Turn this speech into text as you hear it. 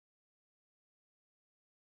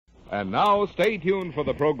And now, stay tuned for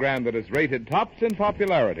the program that is rated tops in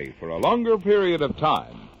popularity for a longer period of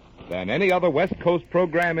time than any other West Coast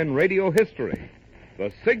program in radio history.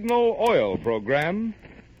 The Signal Oil program,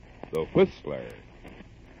 The Whistler.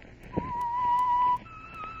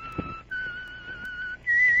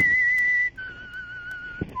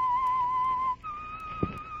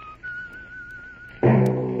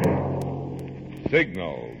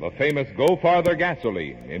 Signal, the famous Go Farther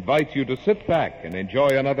gasoline, invites you to sit back and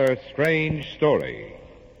enjoy another strange story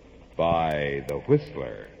by The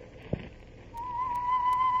Whistler.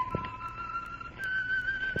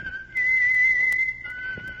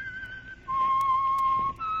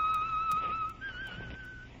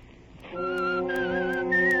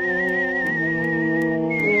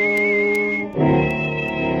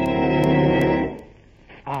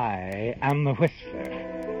 I am The Whistler.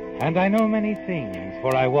 And I know many things,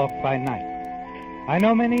 for I walk by night. I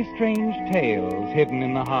know many strange tales hidden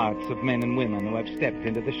in the hearts of men and women who have stepped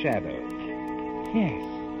into the shadows. Yes,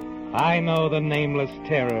 I know the nameless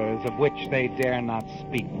terrors of which they dare not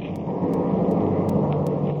speak.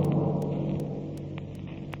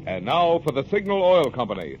 And now for the Signal Oil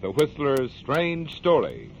Company, The Whistler's strange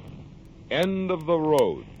story. End of the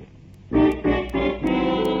road.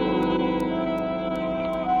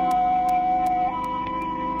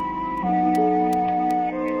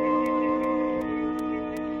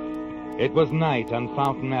 It was night on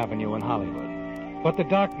Fountain Avenue in Hollywood, but the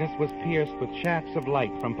darkness was pierced with shafts of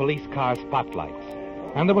light from police car spotlights,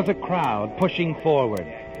 and there was a crowd pushing forward,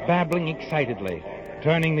 babbling excitedly,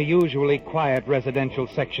 turning the usually quiet residential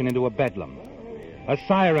section into a bedlam. A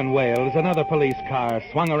siren wailed as another police car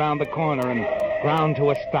swung around the corner and ground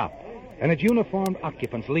to a stop, and its uniformed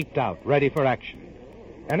occupants leaped out, ready for action.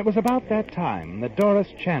 And it was about that time that Doris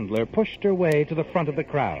Chandler pushed her way to the front of the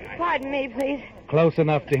crowd. Pardon me, please. Close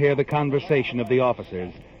enough to hear the conversation of the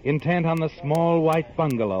officers, intent on the small white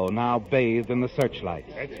bungalow now bathed in the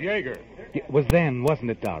searchlights. That's Yeager. It was then,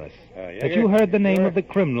 wasn't it, Doris, Yeager? that you heard the name Sure. of the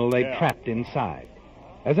criminal they'd trapped inside?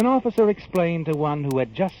 As an officer explained to one who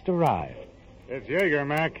had just arrived. It's Yeager,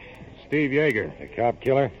 Mac. Steve Yeager. The cop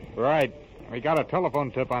killer? Right. We got a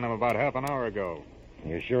telephone tip on him about half an hour ago.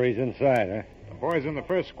 You're sure he's inside, huh? The boys in the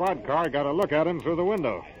first squad car got a look at him through the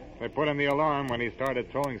window. They put in the alarm when he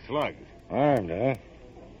started throwing slugs. Armed, huh?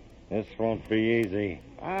 This won't be easy.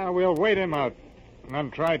 We'll wait him out and then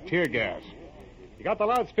try tear gas. You got the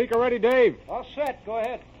loudspeaker ready, Dave? All set. Go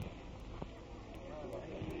ahead.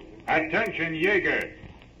 Attention, Yeager.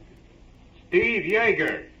 Steve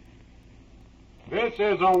Yeager. This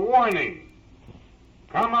is a warning.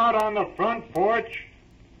 Come out on the front porch.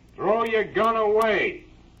 Throw your gun away.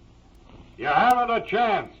 You haven't a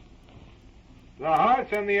chance. The house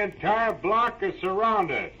and the entire block are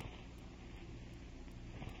surrounded.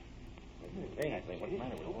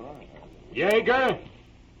 Yeager,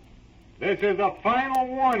 this is a final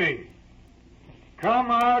warning.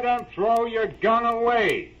 Come out and throw your gun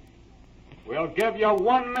away. We'll give you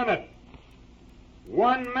 1 minute.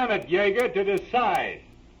 1 minute, Yeager, to decide.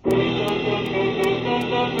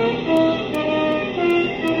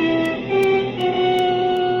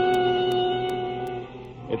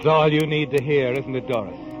 It's all you need to hear, isn't it,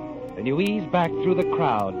 Doris? And you ease back through the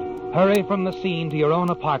crowd, hurry from the scene to your own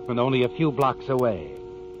apartment only a few blocks away.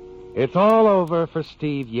 It's all over for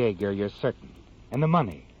Steve Yeager, you're certain. And the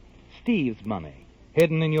money, Steve's money,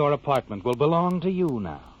 hidden in your apartment, will belong to you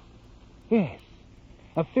now. Yes,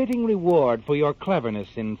 a fitting reward for your cleverness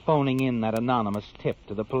in phoning in that anonymous tip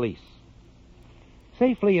to the police.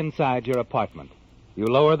 Safely inside your apartment, you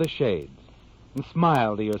lower the shades and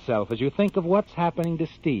smile to yourself as you think of what's happening to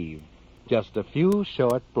Steve just a few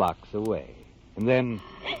short blocks away. And then...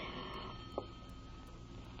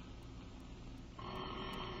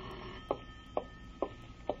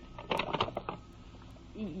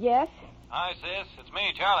 Yes? Hi, sis. It's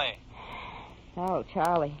me, Charlie. Oh,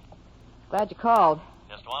 Charlie. Glad you called.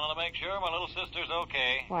 Just wanted to make sure my little sister's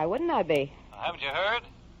okay. Why wouldn't I be? Haven't you heard?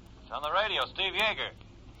 It's on the radio, Steve Yeager.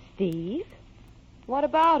 Steve? What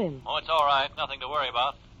about him? Oh, it's all right. Nothing to worry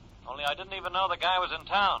about. Only I didn't even know the guy was in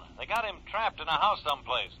town. They got him trapped in a house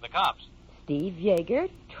someplace, the cops. Steve Yeager?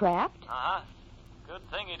 Trapped? Uh-huh. Good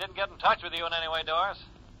thing he didn't get in touch with you in any way, Doris.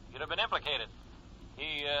 You'd have been implicated.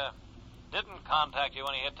 He, didn't contact you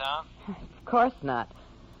when he hit town? Of course not.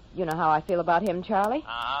 You know how I feel about him, Charlie.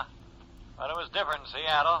 Uh-huh. But it was different in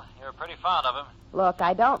Seattle. You were pretty fond of him. Look,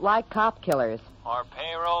 I don't like cop killers. Or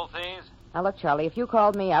payroll thieves. Now, look, Charlie, if you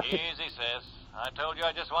called me up to... Easy, sis. I told you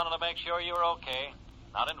I just wanted to make sure you were okay.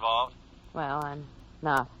 Not involved. Well, I'm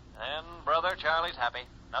not. And brother Charlie's happy.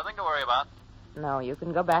 Nothing to worry about. No, you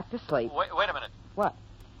can go back to sleep. Wait a minute. What?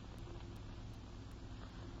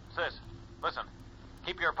 Sis, listen.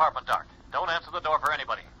 Keep your apartment dark. Don't answer the door for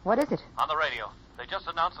anybody. What is it? On the radio, they just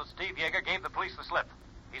announced that Steve Yeager gave the police the slip.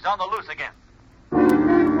 He's on the loose again.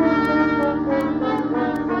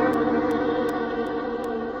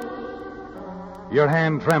 Your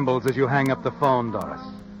hand trembles as you hang up the phone, Doris.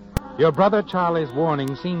 Your brother Charlie's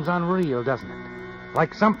warning seems unreal, doesn't it?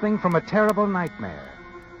 Like something from a terrible nightmare.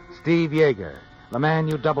 Steve Yeager, the man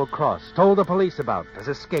you double-crossed, told the police about, has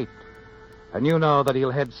escaped. And you know that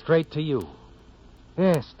he'll head straight to you.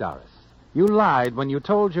 Yes, Doris. You lied when you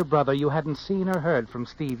told your brother you hadn't seen or heard from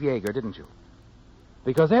Steve Yeager, didn't you?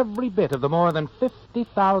 Because every bit of the more than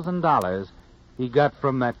 $50,000 he got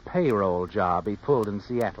from that payroll job he pulled in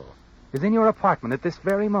Seattle is in your apartment at this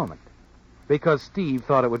very moment. Because Steve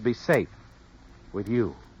thought it would be safe with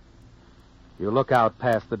you. You look out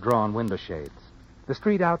past the drawn window shades. The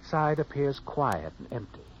street outside appears quiet and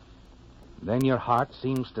empty. Then your heart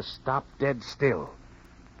seems to stop dead still.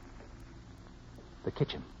 The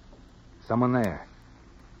kitchen. Someone there.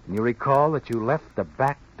 And you recall that you left the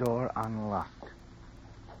back door unlocked.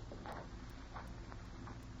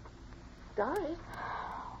 Doris?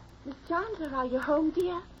 Miss Chandler, are you home,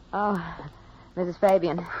 dear? Oh, Mrs.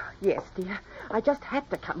 Fabian. Yes, dear. I just had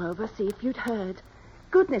to come over, see if you'd heard.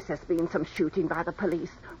 Goodness, there's been some shooting by the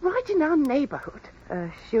police, right in our neighborhood.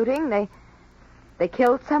 Shooting? They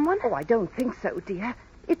killed someone? Oh, I don't think so, dear.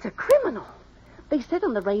 It's a criminal. They said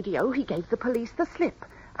on the radio he gave the police the slip.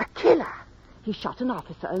 A killer. He shot an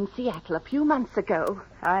officer in Seattle a few months ago.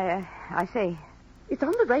 I see. It's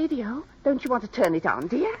on the radio. Don't you want to turn it on,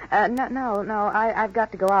 dear? No. I've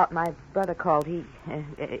got to go out. My brother called. He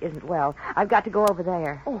isn't well. I've got to go over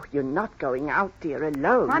there. Oh, you're not going out, dear,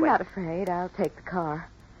 alone. I'm not afraid. I'll take the car.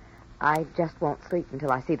 I just won't sleep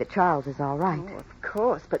until I see that Charles is all right. Oh, of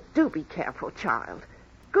course, but do be careful, child.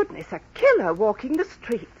 Goodness, a killer walking the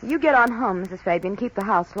streets. You get on home, Mrs. Fabian. Keep the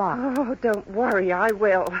house locked. Oh, don't worry, I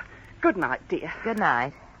will. Good night, dear. Good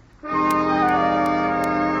night.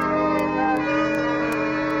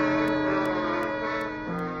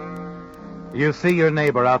 You see your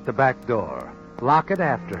neighbor out the back door. Lock it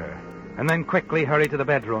after her. And then quickly hurry to the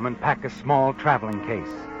bedroom and pack a small traveling case.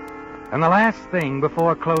 And the last thing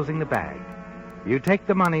before closing the bag, you take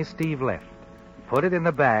the money Steve left, put it in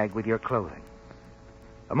the bag with your clothing.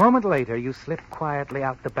 A moment later, you slip quietly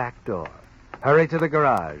out the back door, hurry to the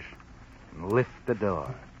garage, and lift the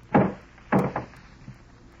door.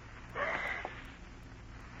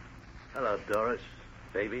 Hello, Doris.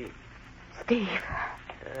 Baby. Steve.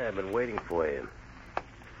 I've been waiting for you.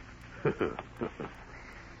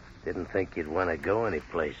 Didn't think you'd want to go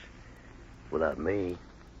anyplace without me.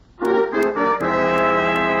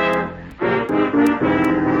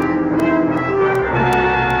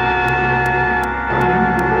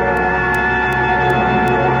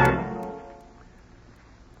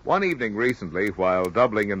 One evening recently, while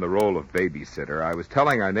doubling in the role of babysitter, I was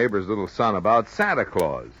telling our neighbor's little son about Santa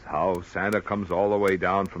Claus, how Santa comes all the way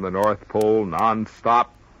down from the North Pole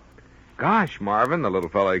non-stop. Gosh, Marvin, the little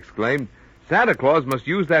fella exclaimed, Santa Claus must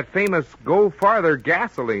use that famous Go Farther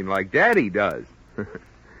gasoline like Daddy does.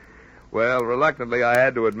 Well, reluctantly, I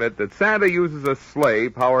had to admit that Santa uses a sleigh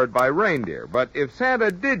powered by reindeer, but if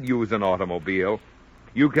Santa did use an automobile,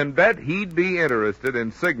 you can bet he'd be interested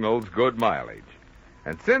in Signal's good mileage.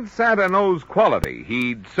 And since Santa knows quality,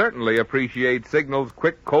 he'd certainly appreciate Signal's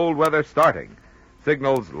quick cold weather starting,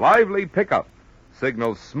 Signal's lively pickup,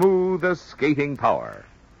 Signal's smooth as skating power.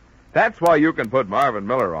 That's why you can put Marvin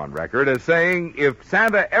Miller on record as saying if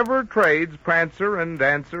Santa ever trades Prancer and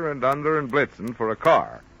Dancer and Dunder and Blitzen for a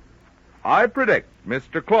car, I predict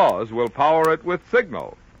Mr. Claus will power it with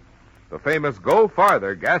Signal, the famous Go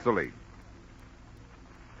Farther gasoline.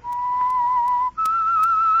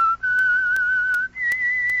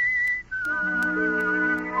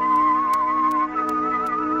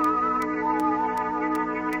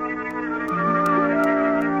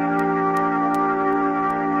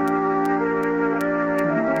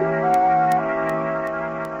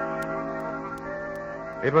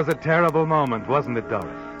 It was a terrible moment, wasn't it, Doris?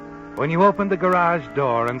 When you opened the garage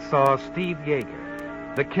door and saw Steve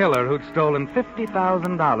Yeager, the killer who'd stolen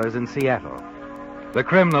 $50,000 in Seattle. The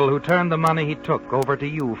criminal who turned the money he took over to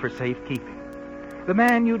you for safekeeping. The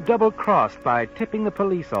man you double-crossed by tipping the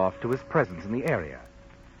police off to his presence in the area.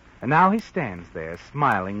 And now he stands there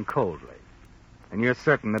smiling coldly. And you're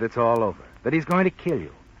certain that it's all over, that he's going to kill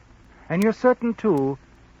you. And you're certain, too,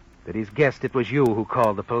 that he's guessed it was you who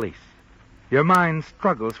called the police. Your mind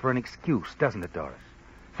struggles for an excuse, doesn't it, Doris?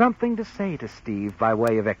 Something to say to Steve by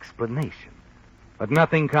way of explanation. But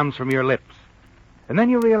nothing comes from your lips. And then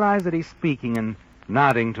you realize that he's speaking and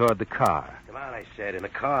nodding toward the car. Come on, I said, in the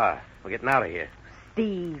car. We're getting out of here.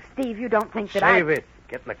 Steve, you don't think that Save it.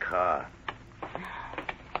 Get in the car.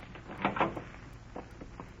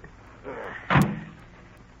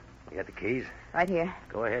 You got the keys? Right here.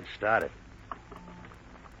 Go ahead, start it.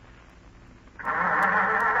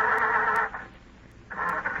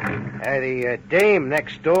 Hey, the dame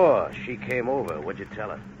next door, she came over. What'd you tell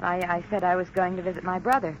her? I said I was going to visit my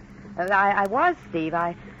brother. I was, Steve.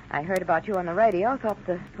 I heard about you on the radio, thought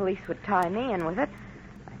the police would tie me in with it.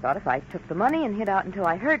 I thought if I took the money and hid out until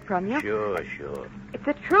I heard from you... Sure. It's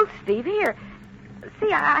the truth, Steve. Here.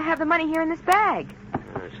 See, I have the money here in this bag.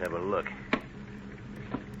 Let's have a look.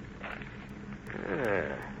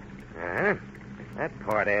 That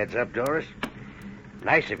part adds up, Doris.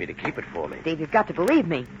 Nice of you to keep it for me. Steve, you've got to believe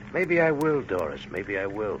me. Maybe I will, Doris. Maybe I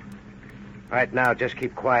will. Right now, just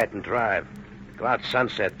keep quiet and drive. Go out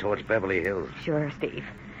Sunset towards Beverly Hills. Sure, Steve.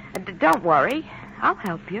 Don't worry. I'll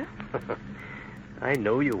help you. I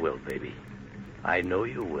know you will, baby. I know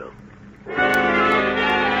you will.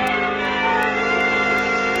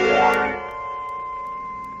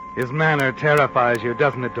 His manner terrifies you,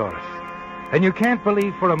 doesn't it, Doris? And you can't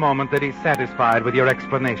believe for a moment that he's satisfied with your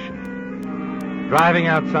explanation. Driving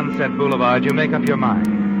out Sunset Boulevard, you make up your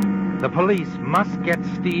mind. The police must get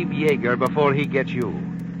Steve Yeager before he gets you.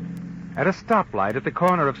 At a stoplight at the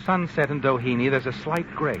corner of Sunset and Doheny, there's a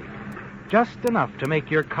slight grade. Just enough to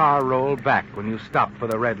make your car roll back when you stop for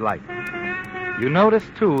the red light. You notice,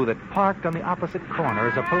 too, that parked on the opposite corner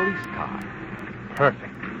is a police car.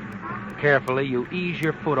 Perfect. Carefully, you ease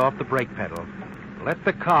your foot off the brake pedal. Let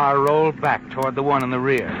the car roll back toward the one in the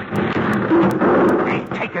rear. Hey,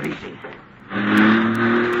 take it easy.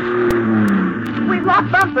 We've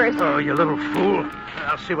lost bumpers. Oh, you little fool.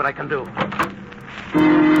 I'll see what I can do.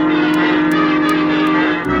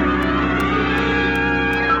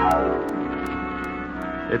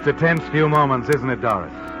 It's a tense few moments, isn't it,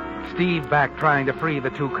 Doris? Steve back trying to free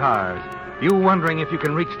the two cars. You wondering if you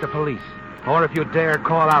can reach the police, or if you dare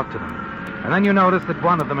call out to them. And then you notice that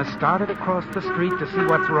one of them has started across the street to see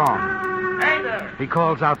what's wrong. Hey there! He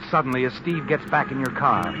calls out suddenly as Steve gets back in your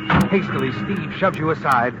car. Hastily, Steve shoves you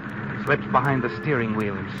aside, slips behind the steering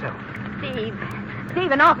wheel himself. Steve,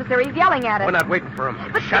 an officer, he's yelling at us. We're not waiting for him.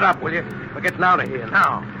 Shut up, will you? We're getting out of here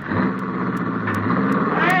now.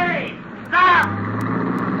 Hey! Stop!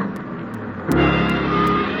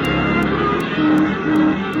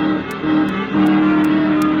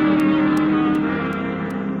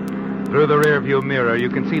 Through the rearview mirror, you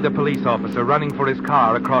can see the police officer running for his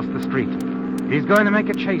car across the street. He's going to make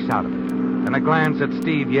a chase out of it. And a glance at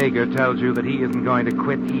Steve Yeager tells you that he isn't going to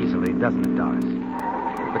quit easily, doesn't it, Doris?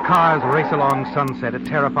 The cars race along Sunset at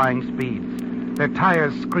terrifying speeds, their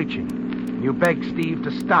tires screeching. You beg Steve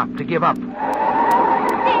to stop, to give up.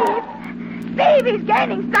 Steve, he's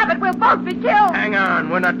gaining. Stop it. We'll both be killed. Hang on.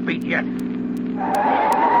 We're not beat yet.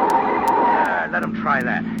 Let him try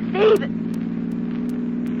that. Steve,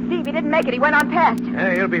 he didn't make it. He went on past.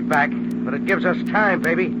 Hey, he'll be back. But it gives us time,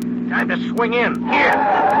 baby. Time to swing in. Here.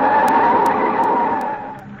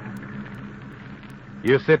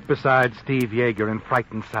 You sit beside Steve Yeager in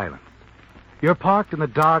frightened silence. You're parked in the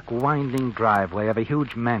dark, winding driveway of a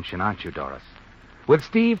huge mansion, aren't you, Doris? With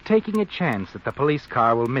Steve taking a chance that the police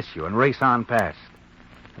car will miss you and race on past.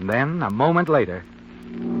 And then, a moment later...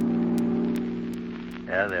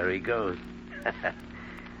 Yeah, there he goes.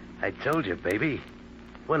 I told you, baby.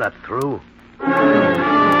 We're not through.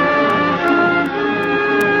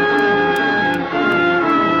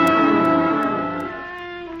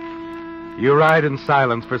 You ride in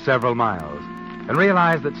silence for several miles and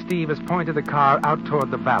realize that Steve has pointed the car out toward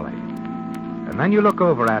the valley. And then you look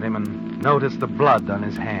over at him and notice the blood on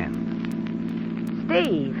his hand.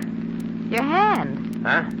 Steve, your hand.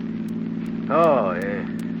 Huh? Oh, yeah.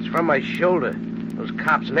 It's from my shoulder. Those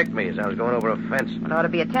cops nicked me as I was going over a fence. It ought to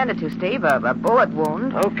be attended to, Steve. A bullet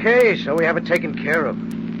wound. Okay, so we have it taken care of.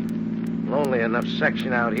 Lonely enough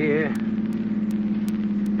section out here.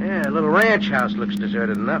 Yeah, a little ranch house looks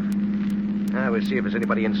deserted enough. Now we'll see if there's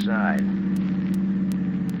anybody inside.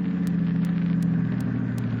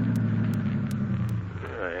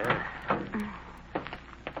 Oh,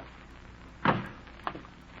 yeah.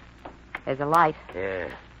 There's a light. Yeah.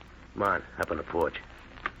 Come on, up on the porch.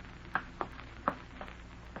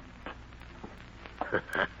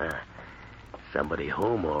 Somebody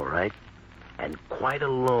home, all right. And quite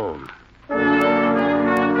alone.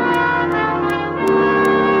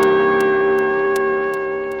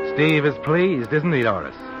 Steve is pleased, isn't he,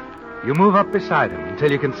 Doris? You move up beside him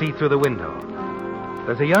until you can see through the window.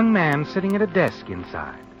 There's a young man sitting at a desk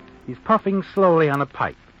inside. He's puffing slowly on a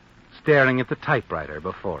pipe, staring at the typewriter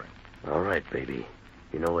before him. All right, baby.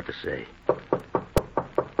 You know what to say.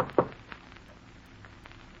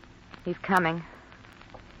 He's coming.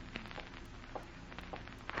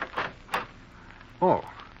 Oh,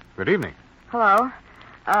 good evening. Hello.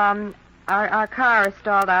 Our car is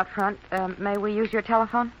stalled out front. May we use your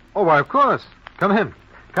telephone? Oh, why, of course. Come in.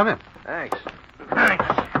 Come in. Thanks. Hey,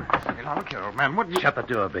 now, look here, old man. Shut the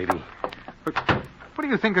door, baby. What do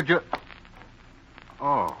you think of your...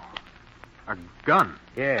 Oh, a gun.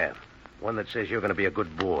 Yeah, one that says you're going to be a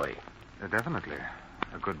good boy. Definitely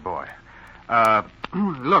a good boy.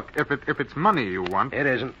 Look, if it's money you want... It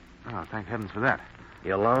isn't. Oh, thank heavens for that.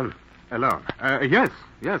 You alone? Alone?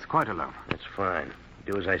 Yes, quite alone. That's fine.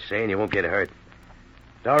 Do as I say and you won't get hurt.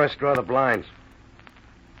 Doris, draw the blinds.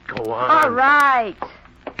 Go on. All right.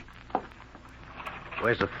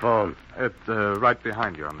 Where's the phone? It's right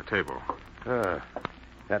behind you on the table.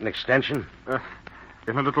 Got an extension?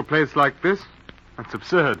 In a little place like this? That's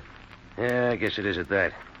absurd. Yeah, I guess it is at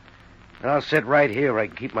that. I'll sit right here where I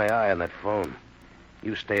can keep my eye on that phone.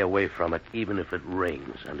 You stay away from it, even if it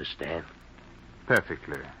rings, understand?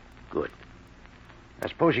 Perfectly. Good. I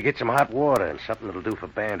suppose you get some hot water and something that'll do for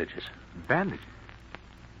bandages. Bandages?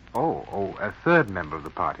 Oh, a third member of the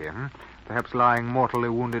party, huh? Perhaps lying mortally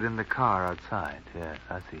wounded in the car outside. Yes,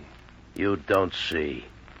 I see. You don't see.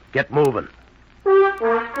 Get moving.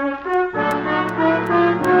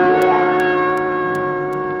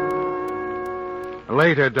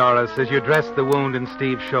 Later, Doris, as you dress the wound in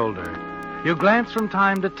Steve's shoulder, you glance from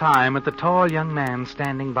time to time at the tall young man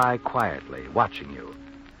standing by quietly, watching you.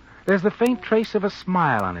 There's the faint trace of a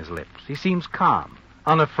smile on his lips. He seems calm,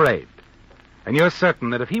 unafraid. And you're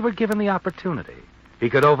certain that if he were given the opportunity, he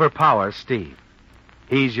could overpower Steve.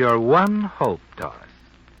 He's your one hope, Doris.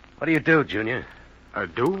 What do you do, Junior?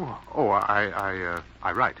 Do? Oh, I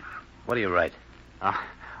write. What do you write?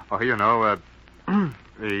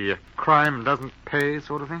 The crime doesn't pay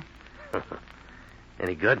sort of thing.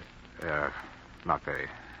 Any good? Not very.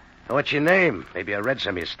 What's your name? Maybe I read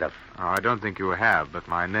some of your stuff. Oh, I don't think you have, but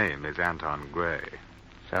my name is Anton Gray.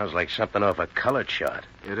 Sounds like something off a color chart.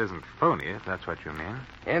 It isn't phony, if that's what you mean.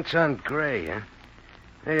 Anton Gray, huh?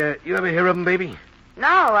 Hey, you ever hear of him, baby? No,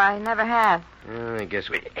 I never have. I guess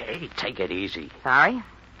we... Hey, take it easy. Sorry.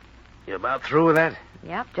 You about through with that?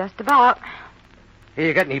 Yep, just about. Hey,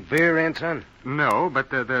 you got any beer, Anton? No, but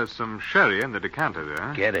there's some sherry in the decanter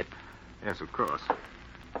there. Get it. Yes, of course.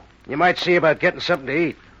 You might see about getting something to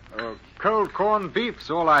eat. Cold corned beef's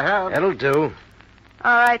all I have. That'll do.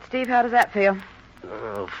 All right, Steve, how does that feel?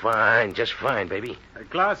 Oh, fine. Just fine, baby. A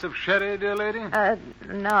glass of sherry, dear lady?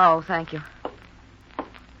 No, thank you.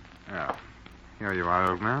 Oh, here you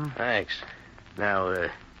are, old man. Thanks. Now,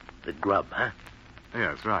 the grub, huh?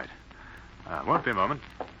 Yes, right. Won't be a moment.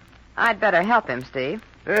 I'd better help him, Steve.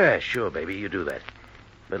 Yeah, sure, baby. You do that.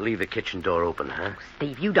 But leave the kitchen door open, huh?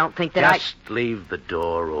 Steve, you don't think that Just leave the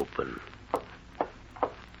door open.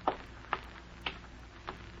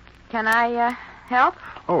 Can I, help?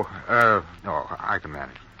 No, I can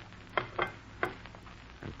manage.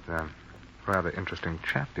 It's a rather interesting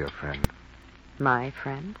chap, your friend. My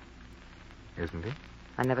friend? Isn't he?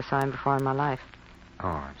 I never saw him before in my life. Oh,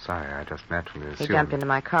 I'm sorry. I just naturally assumed... He jumped into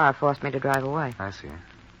my car, forced me to drive away. I see.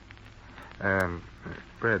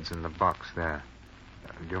 Bread's in the box there.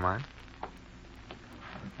 Do you mind?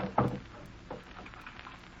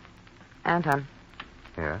 Anton.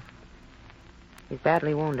 Yeah? He's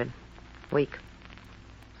badly wounded. Weak.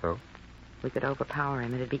 So? We could overpower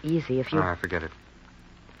him. It'd be easy if you... Oh, forget it.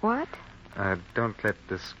 What? Don't let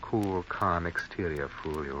this cool, calm exterior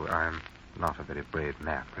fool you. I'm not a very brave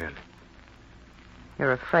man, really.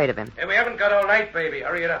 You're afraid of him. Hey, we haven't got all night, baby.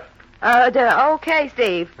 Hurry it up. Okay,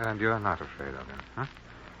 Steve. And you're not afraid of him, huh?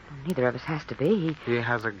 Neither of us has to be. He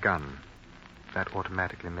has a gun. That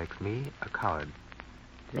automatically makes me a coward.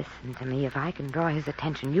 Listen to me. If I can draw his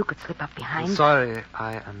attention, you could slip up behind. Sorry,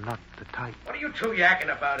 I am not the type. What are you two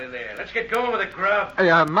yakking about in there? Let's get going with the grub. Hey,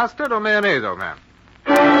 mustard or mayonnaise, old man?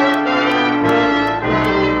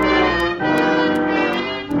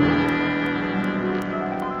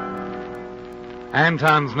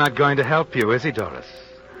 Anton's not going to help you, is he, Doris?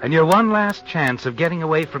 And your one last chance of getting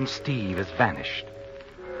away from Steve has vanished.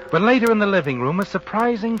 But later in the living room, a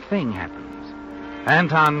surprising thing happens.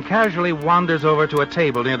 Anton casually wanders over to a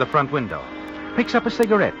table near the front window, picks up a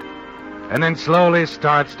cigarette, and then slowly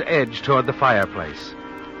starts to edge toward the fireplace.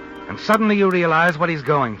 And suddenly you realize what he's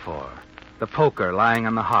going for, the poker lying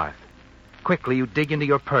on the hearth. Quickly, you dig into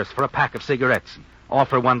your purse for a pack of cigarettes and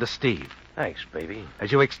offer one to Steve. Thanks, baby.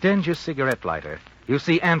 As you extend your cigarette lighter, you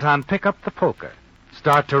see Anton pick up the poker,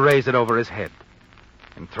 start to raise it over his head.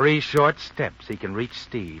 In 3 short steps, he can reach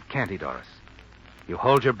Steve, can't he, Doris? You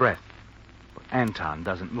hold your breath, but Anton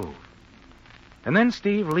doesn't move. And then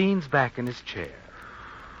Steve leans back in his chair.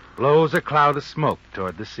 blows a cloud of smoke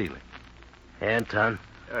toward the ceiling. Anton,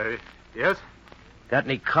 Yes? got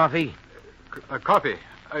any coffee? Coffee?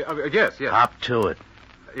 Yes. Hop to it.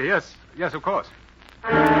 Yes, of course.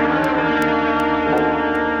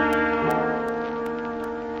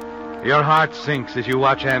 Your heart sinks as you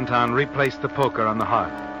watch Anton replace the poker on the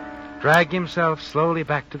hearth, drag himself slowly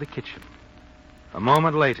back to the kitchen. A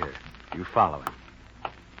moment later, you follow him.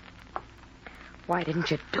 Why didn't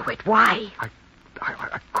you do it? Why? I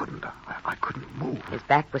couldn't. I couldn't move. His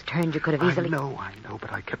back was turned. You could have easily... I know,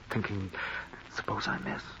 but I kept thinking, suppose I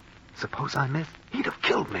miss. He'd have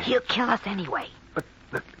killed me. He'll kill us anyway. But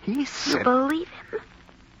he You said... believe him?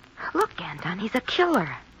 Look, Anton, he's a killer.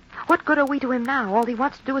 What good are we to him now? All he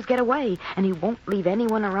wants to do is get away, and he won't leave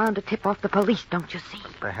anyone around to tip off the police, don't you see?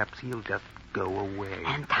 Perhaps he'll just go away.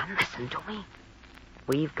 Anton, listen to me.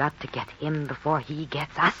 We've got to get him before he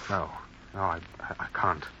gets us. No, I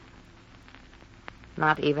can't.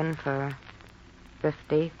 Not even for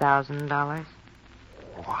 $50,000?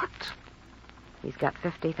 What? He's got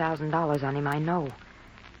 $50,000 on him, I know.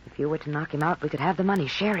 If you were to knock him out, we could have the money.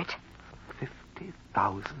 Share it.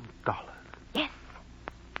 $50,000. Yes,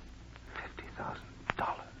 $50,000.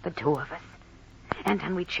 the two of us.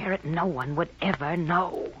 Anton, we'd share it. No one would ever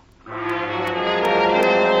know.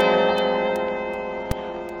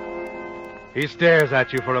 He stares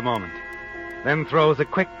at you for a moment, then throws a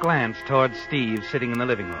quick glance towards Steve sitting in the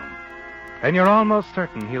living room. And you're almost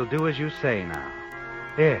certain he'll do as you say now.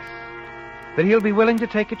 Yes, that he'll be willing to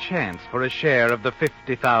take a chance for a share of the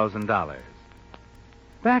 $50,000.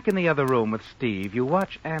 Back in the other room with Steve, you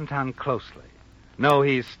watch Anton closely. Know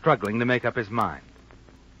he's struggling to make up his mind.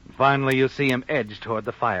 Finally, you see him edge toward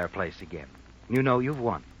the fireplace again. You know you've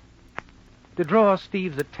won. To draw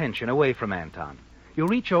Steve's attention away from Anton, you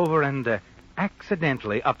reach over and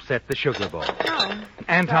accidentally upset the sugar bowl. Oh,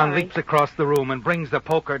 Anton sorry. leaps across the room and brings the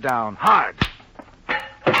poker down hard.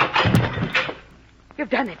 You've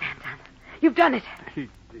done it, Anton. You've done it.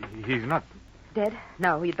 He's not... Dead?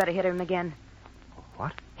 No, you'd better hit him again.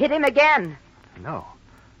 What? Hit him again. No.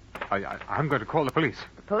 I'm going to call the police.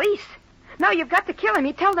 The police? No, you've got to kill him.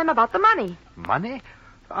 He'd tell them about the money. Money?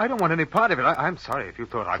 I don't want any part of it. I'm sorry if you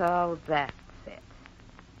thought I... So that's it.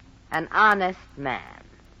 An honest man.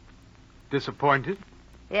 Disappointed?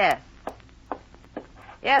 Yes.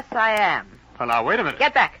 Yes, I am. Well, now, wait a minute.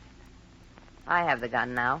 Get back. I have the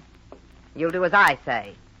gun now. You'll do as I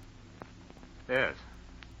say. Yes.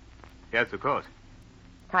 Yes, of course.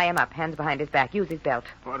 Tie him up, hands behind his back. Use his belt.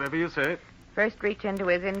 Whatever you say. First, reach into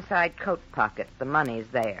his inside coat pocket. The money's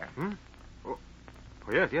there. Oh,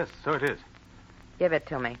 yes, so it is. Give it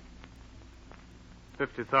to me.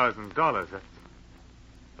 $50,000. That's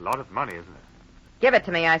a lot of money, isn't it? Give it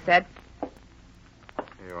to me, I said.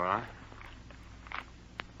 Here you are.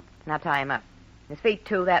 Now tie him up. His feet,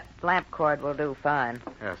 too. That lamp cord will do fine.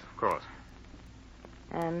 Yes, of course.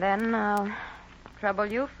 And then I'll trouble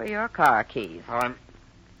you for your car keys.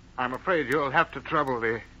 I'm afraid you'll have to trouble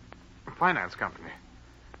the finance company.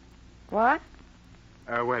 What?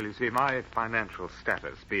 Well, you see, my financial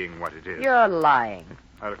status being what it is... You're lying.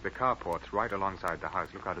 Look, the carport's right alongside the house.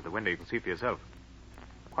 Look out of the window. You can see for yourself.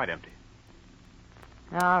 Quite empty.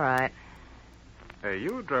 All right.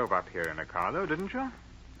 You drove up here in a car, though, didn't you?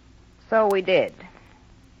 So we did.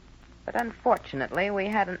 But unfortunately, we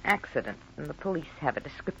had an accident, and the police have a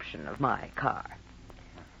description of my car.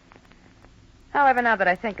 However, now that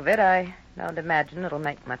I think of it, I don't imagine it'll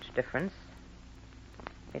make much difference.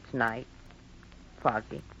 It's night,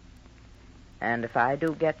 foggy. And if I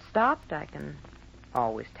do get stopped, I can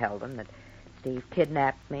always tell them that Steve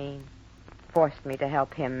kidnapped me, forced me to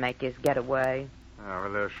help him make his getaway. Oh,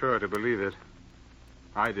 well, they're sure to believe it.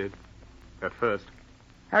 I did. At first.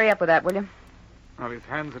 Hurry up with that, will you? Well, his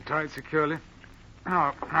hands are tied securely.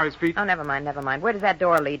 How his feet? Oh, never mind. Where does that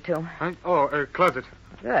door lead to? Closet.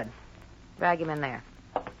 Good. Drag him in there.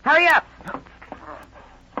 Hurry up!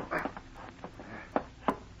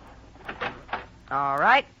 All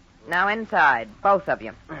right. Now inside. Both of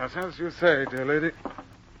you. Yes, as you say, dear lady.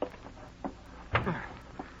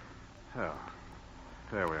 Oh,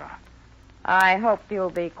 there we are. I hope you'll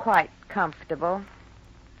be quite comfortable.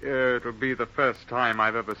 It'll be the first time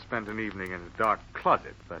I've ever spent an evening in a dark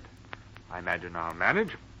closet, but I imagine I'll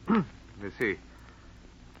manage. You see.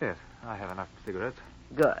 Yes, I have enough cigarettes.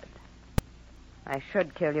 Good. I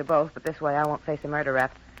should kill you both, but this way I won't face a murder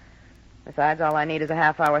rap. Besides, all I need is a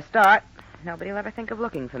half-hour start. Nobody'll ever think of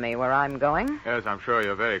looking for me where I'm going. Yes, I'm sure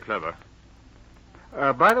you're very clever.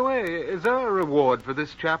 By the way, is there a reward for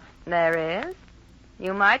this chap? There is.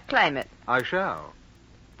 You might claim it. I shall.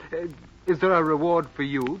 Is there a reward for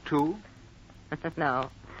you, too? No,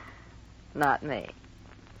 not me.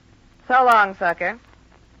 So long, sucker.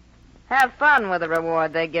 Have fun with the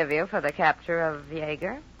reward they give you for the capture of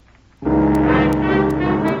Jaeger.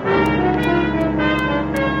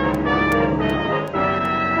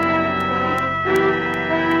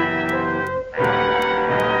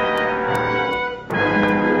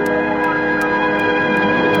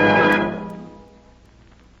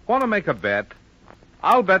 Want to make a bet?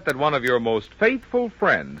 I'll bet that one of your most faithful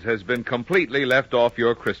friends has been completely left off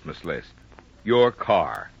your Christmas list. Your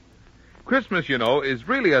car. Christmas, you know, is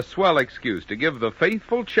really a swell excuse to give the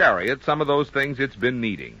faithful chariot some of those things it's been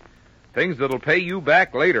needing. Things that'll pay you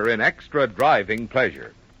back later in extra driving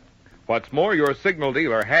pleasure. What's more, your signal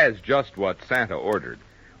dealer has just what Santa ordered.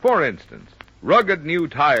 For instance, rugged new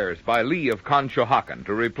tires by Lee of Conshohocken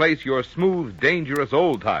to replace your smooth, dangerous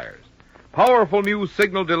old tires. Powerful new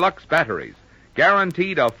Signal Deluxe batteries,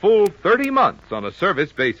 guaranteed a full 30 months on a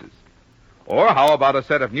service basis. Or how about a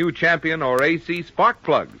set of new Champion or AC spark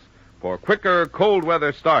plugs for quicker cold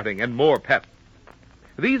weather starting and more pep?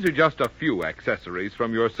 These are just a few accessories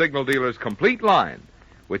from your signal dealer's complete line,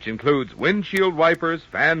 which includes windshield wipers,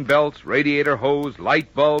 fan belts, radiator hose,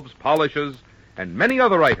 light bulbs, polishes, and many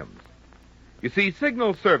other items. You see,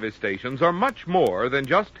 signal service stations are much more than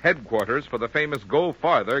just headquarters for the famous Go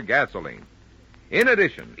Farther gasoline. In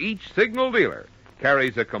addition, each signal dealer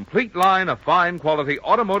carries a complete line of fine quality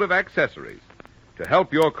automotive accessories to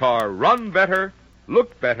help your car run better,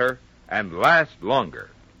 look better, and last longer.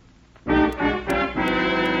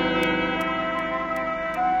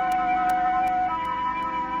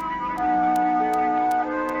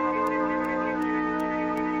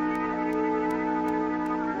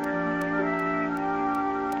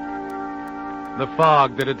 The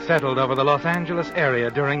fog that had settled over the Los Angeles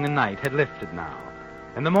area during the night had lifted now,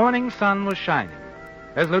 and the morning sun was shining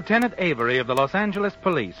as Lieutenant Avery of the Los Angeles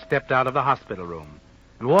Police stepped out of the hospital room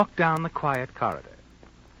and walked down the quiet corridor.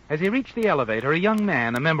 As he reached the elevator, a young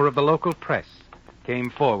man, a member of the local press, came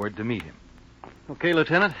forward to meet him. Okay,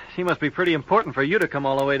 Lieutenant. She must be pretty important for you to come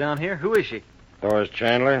all the way down here. Who is she? Doris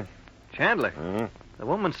Chandler. Chandler? Mm-hmm. The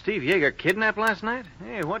woman Steve Jaeger kidnapped last night?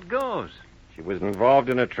 Hey, what goes? She was involved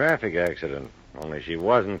in a traffic accident, only she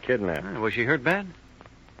wasn't kidnapped. Was she hurt bad?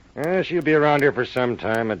 She'll be around here for some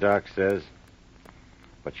time, the doc says.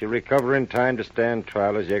 But she'll recover in time to stand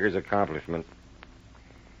trial as Jaeger's accomplishment.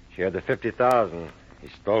 She had the $50,000 he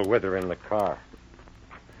stole with her in the car.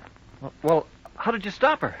 Well, how did you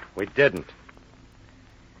stop her? We didn't.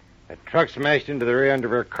 A truck smashed into the rear end of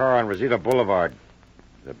her car on Rosita Boulevard.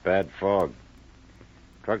 It was a bad fog.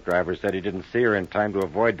 Truck driver said he didn't see her in time to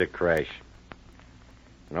avoid the crash.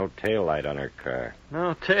 No taillight on her car.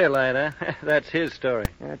 No taillight, huh? That's his story.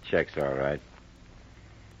 That checks all right.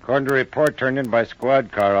 According to a report turned in by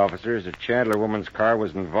squad car officers, the Chandler woman's car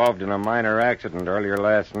was involved in a minor accident earlier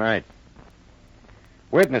last night.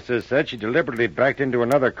 Witnesses said she deliberately backed into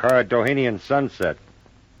another car at Doheny and Sunset.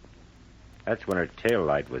 That's when her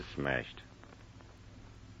taillight was smashed.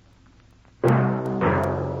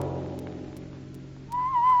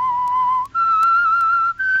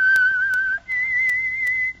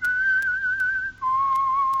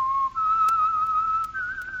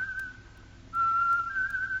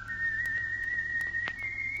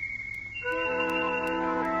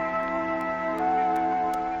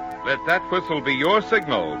 Let that whistle be your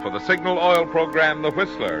signal for the Signal Oil program, The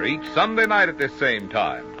Whistler, each Sunday night at this same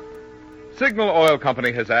time. Signal Oil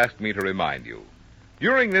Company has asked me to remind you,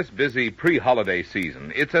 during this busy pre-holiday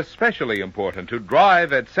season, it's especially important to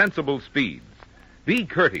drive at sensible speeds, be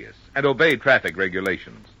courteous, and obey traffic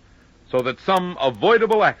regulations, so that some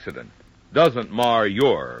avoidable accident doesn't mar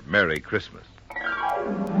your Merry Christmas.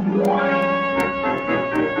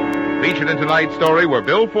 Featured in tonight's story were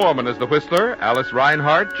Bill Foreman as the Whistler, Alice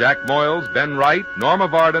Reinhart, Jack Moyles, Ben Wright, Norma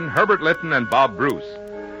Varden, Herbert Litton, and Bob Bruce.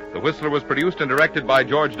 The Whistler was produced and directed by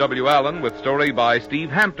George W. Allen, with story by Steve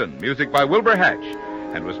Hampton, music by Wilbur Hatch,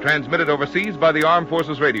 and was transmitted overseas by the Armed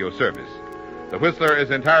Forces Radio Service. The Whistler is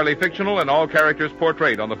entirely fictional, and all characters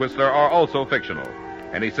portrayed on The Whistler are also fictional.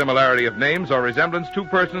 Any similarity of names or resemblance to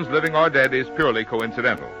persons living or dead is purely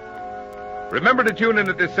coincidental. Remember to tune in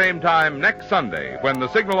at this same time next Sunday when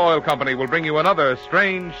the Signal Oil Company will bring you another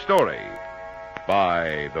strange story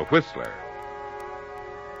by The Whistler.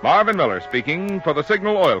 Marvin Miller speaking for the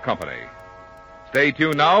Signal Oil Company. Stay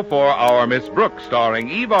tuned now for our Miss Brooks starring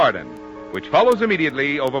Eve Arden, which follows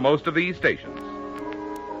immediately over most of these stations.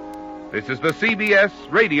 This is the CBS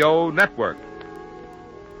Radio Network.